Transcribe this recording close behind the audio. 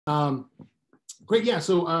Um, Great, yeah,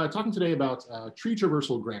 so talking today about tree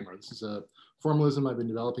traversal grammar. This is a formalism I've been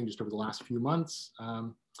developing just over the last few months.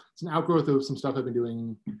 It's an outgrowth of some stuff I've been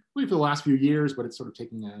doing really for the last few years, but it's sort of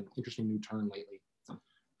taking an interesting new turn lately.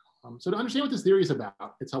 So to understand what this theory is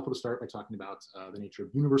about, it's helpful to start by talking about the nature of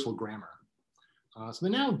universal grammar. So the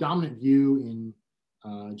now dominant view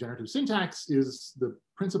in generative syntax is the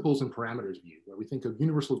principles and parameters view, where we think of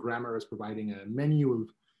universal grammar as providing a menu of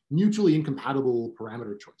mutually incompatible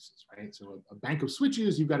parameter choices, right? So a bank of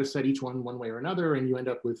switches, you've got to set each one way or another, and you end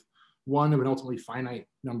up with one of an ultimately finite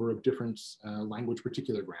number of different language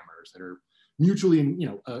particular grammars that are mutually,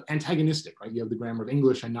 antagonistic, right? You have the grammar of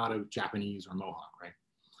English and not of Japanese or Mohawk,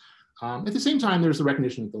 right? At the same time, there's the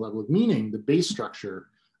recognition at the level of meaning, the base structure,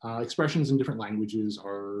 expressions in different languages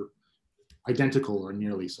are identical or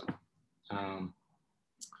nearly so.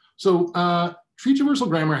 Tree traversal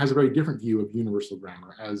grammar has a very different view of universal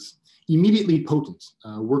grammar as immediately potent,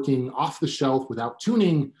 working off the shelf without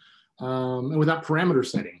tuning and without parameter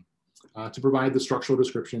setting to provide the structural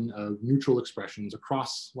description of neutral expressions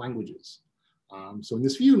across languages. So in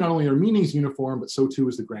this view, not only are meanings uniform, but so too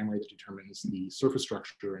is the grammar that determines the surface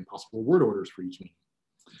structure and possible word orders for each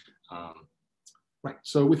meaning. Right,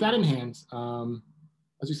 so with that in hand,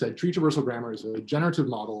 as we said, tree traversal grammar is a generative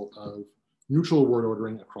model of neutral word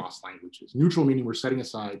ordering across languages. Neutral meaning we're setting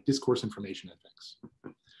aside discourse information effects.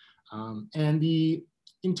 And the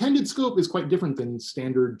intended scope is quite different than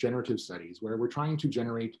standard generative studies, where we're trying to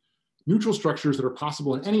generate neutral structures that are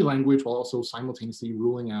possible in any language while also simultaneously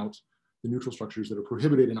ruling out the neutral structures that are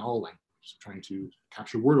prohibited in all languages, trying to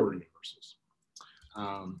capture word ordering universals.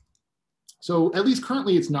 So at least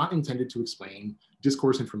currently, it's not intended to explain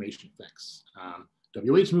discourse information effects,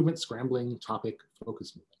 WH movement, scrambling, topic,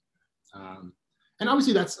 focus movement. And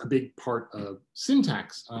obviously that's a big part of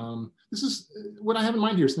syntax. This is what I have in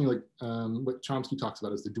mind here, something like what Chomsky talks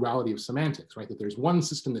about as the duality of semantics, right? That there's one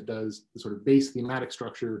system that does the sort of base thematic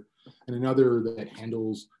structure and another that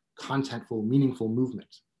handles contentful, meaningful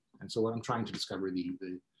movement. And so what I'm trying to discover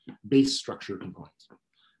the base structure component.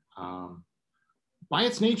 By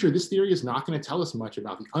its nature, this theory is not going to tell us much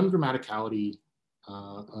about the ungrammaticality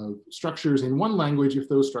of structures in one language if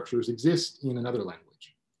those structures exist in another language.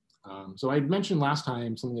 So I mentioned last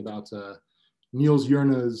time something about Niels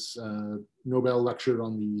Jurna's Nobel lecture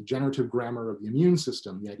on the generative grammar of the immune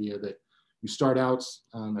system, the idea that you start out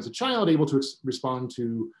as a child able to respond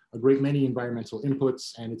to a great many environmental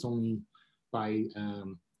inputs, and it's only by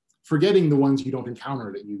forgetting the ones you don't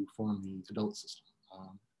encounter that you form the adult system.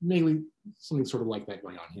 Mainly something sort of like that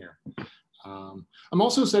going on here. I'm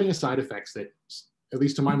also setting aside effects that, at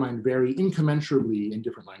least to my mind, vary incommensurably in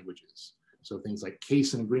different languages. So things like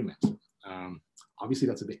case and agreement. Obviously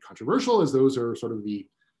that's a bit controversial, as those are sort of the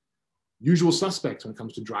usual suspects when it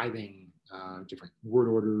comes to driving different word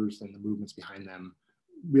orders and the movements behind them.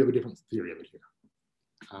 We have a different theory of it here.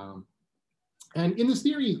 And in this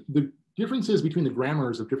theory, the differences between the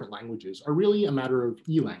grammars of different languages are really a matter of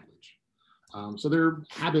e-language. So there are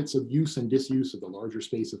habits of use and disuse of the larger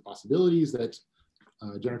space of possibilities that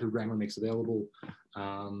generative grammar makes available.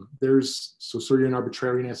 There's Saussurean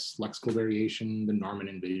arbitrariness, lexical variation, the Norman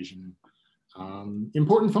invasion,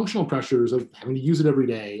 important functional pressures of having to use it every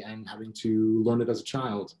day and having to learn it as a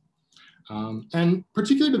child. And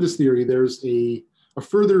particular to this theory, there's a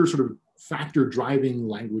further sort of factor driving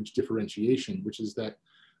language differentiation, which is that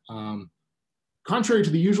contrary to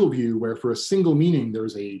the usual view where for a single meaning,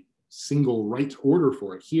 there's a single right order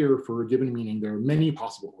for it, here for a given meaning, there are many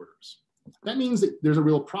possible orders. That means that there's a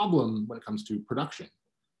real problem when it comes to production.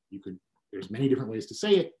 There's many different ways to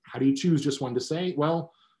say it. How do you choose just one to say?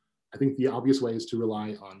 Well, I think the obvious way is to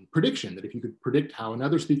rely on prediction, that if you could predict how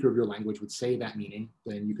another speaker of your language would say that meaning,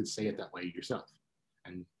 then you could say it that way yourself.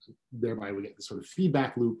 And thereby we get this sort of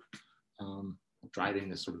feedback loop driving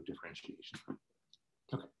this sort of differentiation.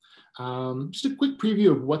 Okay, just a quick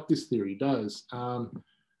preview of what this theory does.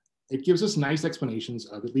 It gives us nice explanations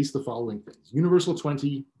of at least the following things: universal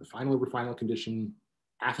 20, the final over final condition,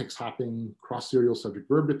 affix hopping, cross-serial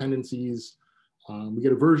subject-verb dependencies. We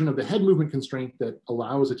get a version of the head movement constraint that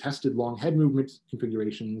allows attested long head movement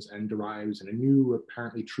configurations and derives in a new,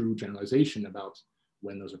 apparently true generalization about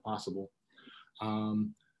when those are possible.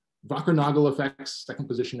 Wacker-Nagel effects, second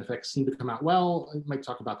position effects seem to come out well. I might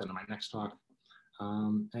talk about that in my next talk.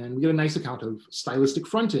 And we get a nice account of stylistic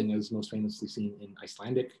fronting, as most famously seen in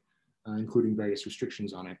Icelandic, including various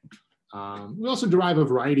restrictions on it. We also derive a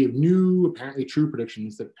variety of new, apparently true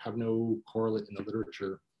predictions that have no correlate in the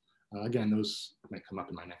literature. Again, those might come up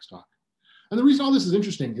in my next talk. And the reason all this is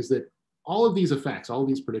interesting is that all of these effects, all of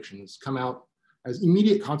these predictions come out as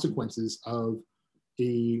immediate consequences of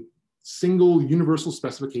a single universal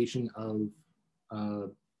specification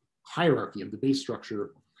of hierarchy of the base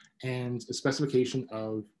structure and a specification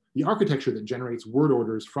of the architecture that generates word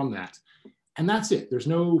orders from that. And that's it. There's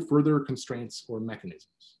no further constraints or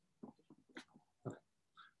mechanisms. Okay.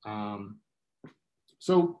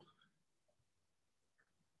 So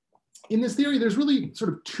in this theory, there's really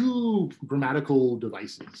sort of two grammatical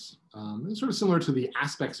devices. It's sort of similar to the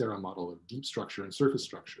aspects era model of deep structure and surface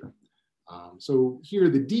structure. So here,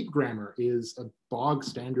 the deep grammar is a bog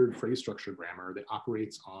standard phrase structure grammar that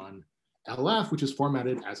operates on LF, which is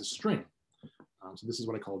formatted as a string. So this is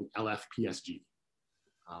what I call the LF PSG.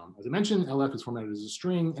 As I mentioned, LF is formatted as a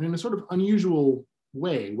string, and in a sort of unusual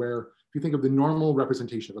way, where if you think of the normal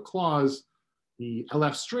representation of a clause, the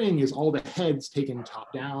LF string is all the heads taken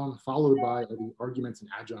top down, followed by the arguments and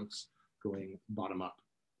adjuncts going bottom up.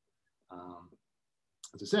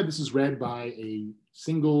 As I said, this is read by a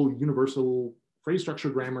single universal phrase structure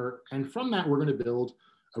grammar. And from that, we're going to build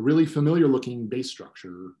a really familiar looking base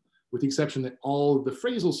structure, with the exception that all of the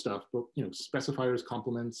phrasal stuff, but specifiers,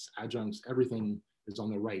 complements, adjuncts, everything is on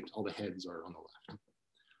the right. All the heads are on the left.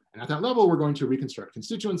 And at that level, we're going to reconstruct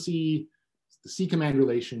constituency, the C command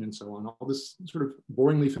relation, and so on, all this sort of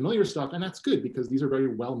boringly familiar stuff. And that's good because these are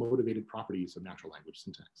very well motivated properties of natural language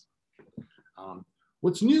syntax.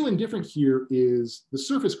 What's new and different here is the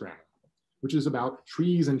surface grammar, which is about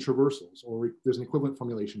trees and traversals, or there's an equivalent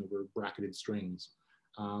formulation over bracketed strings.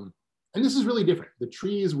 And this is really different. The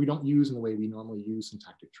trees we don't use in the way we normally use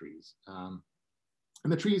syntactic trees. And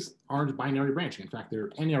the trees aren't binary branching. In fact, they're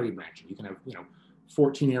n-ary branching. You can have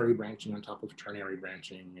 14-ary branching on top of ternary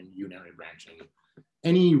branching and unary branching.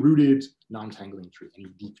 Any rooted non-tangling tree, any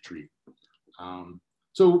deep tree.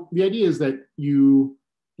 So the idea is that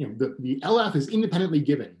the LF is independently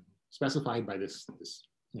given, specified by this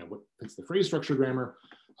what it's the phrase structure grammar.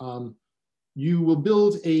 You will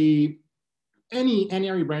build any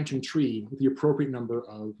n-ary branching tree with the appropriate number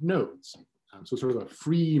of nodes. So sort of a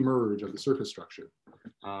free merge of the surface structure.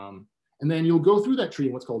 And then you'll go through that tree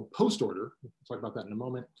in what's called post order. We'll talk about that in a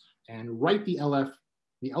moment, and write the elements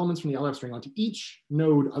from the LF string onto each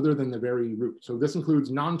node other than the very root. So this includes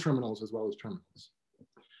non-terminals as well as terminals.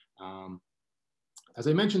 As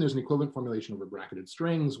I mentioned, there's an equivalent formulation over bracketed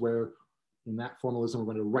strings where in that formalism, we're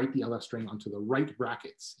going to write the LF string onto the right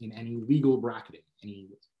brackets in any legal bracketing, any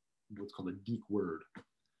what's called a deep word.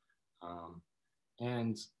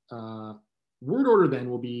 Word order then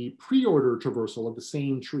will be pre-order traversal of the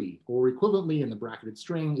same tree, or equivalently in the bracketed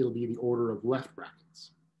string, it'll be the order of left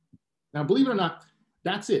brackets. Now, believe it or not,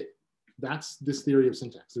 that's it. That's this theory of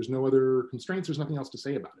syntax. There's no other constraints. There's nothing else to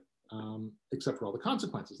say about it, except for all the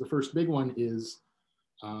consequences. The first big one is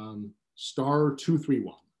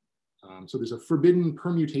 *231. So there's a forbidden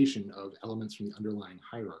permutation of elements from the underlying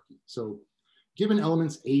hierarchy. So given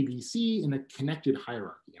elements A, B, C in a connected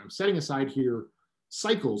hierarchy, I'm setting aside here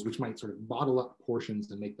cycles, which might sort of bottle up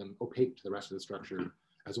portions and make them opaque to the rest of the structure,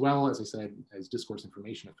 as well as I said, as discourse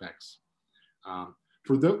information effects.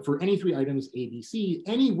 For any three items, A, B, C,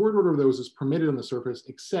 any word order of those is permitted on the surface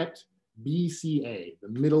except B, C, A, the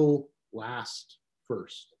middle, last,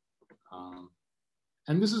 first.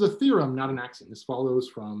 And this is a theorem, not an axiom. This follows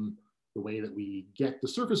from the way that we get the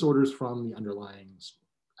surface orders from the underlying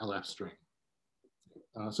LF string.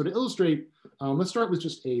 So to illustrate, let's start with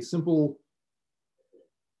just a simple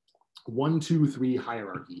 1, 2, 3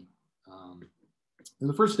 hierarchy. In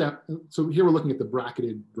the first step, so here we're looking at the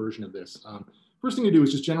bracketed version of this. First thing to do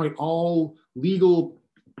is just generate all legal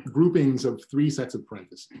groupings of 3 sets of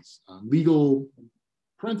parentheses. Legal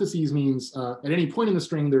parentheses means at any point in the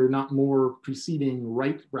string, there are not more preceding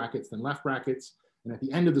right brackets than left brackets. And at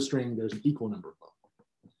the end of the string, there's an equal number of both.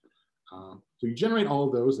 So you generate all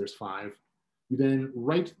of those, there's 5. You then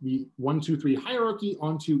write the 1, 2, 3 hierarchy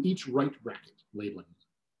onto each right bracket, labeling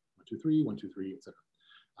 1, 2, 3, 1, 2, 3, etc.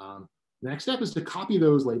 The next step is to copy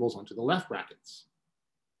those labels onto the left brackets,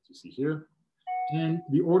 as you see here. And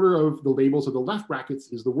the order of the labels of the left brackets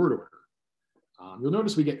is the word order. You'll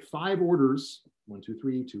notice we get 5 orders, 1, 2,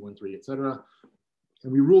 3, 2, 1, 3, etc.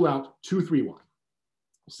 And we rule out 2, 3, 1.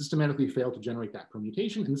 Systematically fail to generate that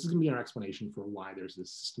permutation. And this is going to be our explanation for why there's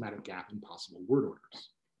this systematic gap in possible word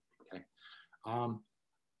orders. Okay.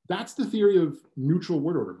 That's the theory of neutral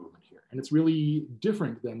word order movement here. And it's really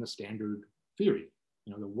different than the standard theory.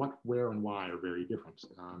 The what, where, and why are very different.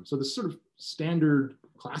 So this sort of standard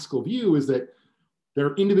classical view is that there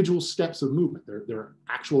are individual steps of movement. There are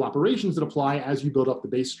actual operations that apply as you build up the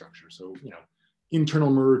base structure. So, internal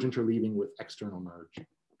merge interleaving with external merge.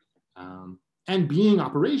 And being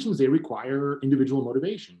operations, they require individual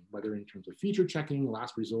motivation, whether in terms of feature checking,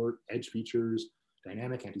 last resort, edge features,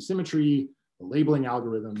 dynamic anti-symmetry, the labeling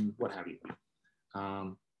algorithm, what have you.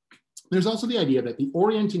 There's also the idea that the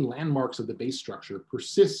orienting landmarks of the base structure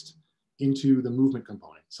persist into the movement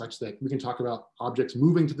component, such that we can talk about objects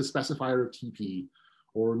moving to the specifier of TP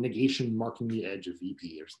or negation marking the edge of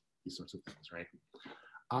VP or these sorts of things, right?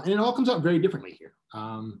 And it all comes out very differently here.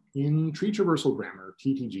 In tree traversal grammar,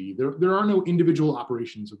 TTG, there are no individual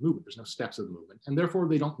operations of movement. There's no steps of movement, and therefore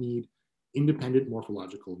they don't need independent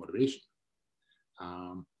morphological motivation.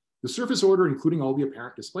 The surface order, including all the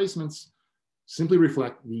apparent displacements, simply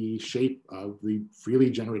reflect the shape of the freely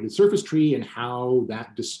generated surface tree and how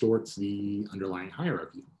that distorts the underlying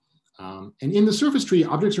hierarchy. And in the surface tree,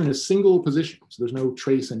 objects are in a single position. So there's no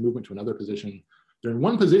trace and movement to another position. They're in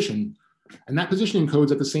one position, and that position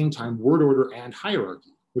encodes at the same time word order and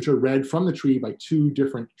hierarchy, which are read from the tree by two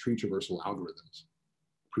different tree traversal algorithms,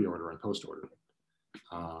 pre-order and post-order.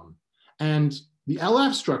 And the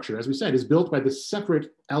LF structure, as we said, is built by this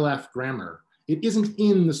separate LF grammar. It isn't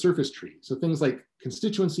in the surface tree. So things like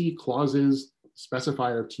constituency, clauses,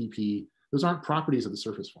 specifier of TP, those aren't properties of the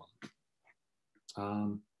surface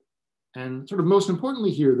form. And sort of most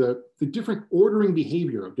importantly here, the different ordering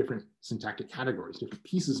behavior of different syntactic categories, different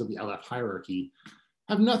pieces of the LF hierarchy,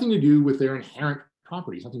 have nothing to do with their inherent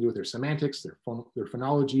properties, nothing to do with their semantics, their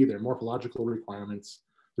phonology, their morphological requirements.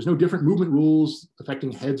 There's no different movement rules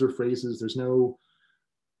affecting heads or phrases. There's no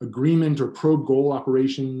agreement or probe goal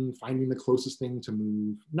operation, finding the closest thing to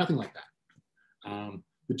move, nothing like that.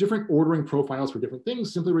 The different ordering profiles for different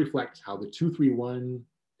things simply reflect how the 2-3-1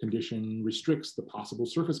 condition restricts the possible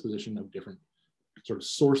surface position of different sort of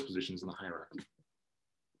source positions in the hierarchy.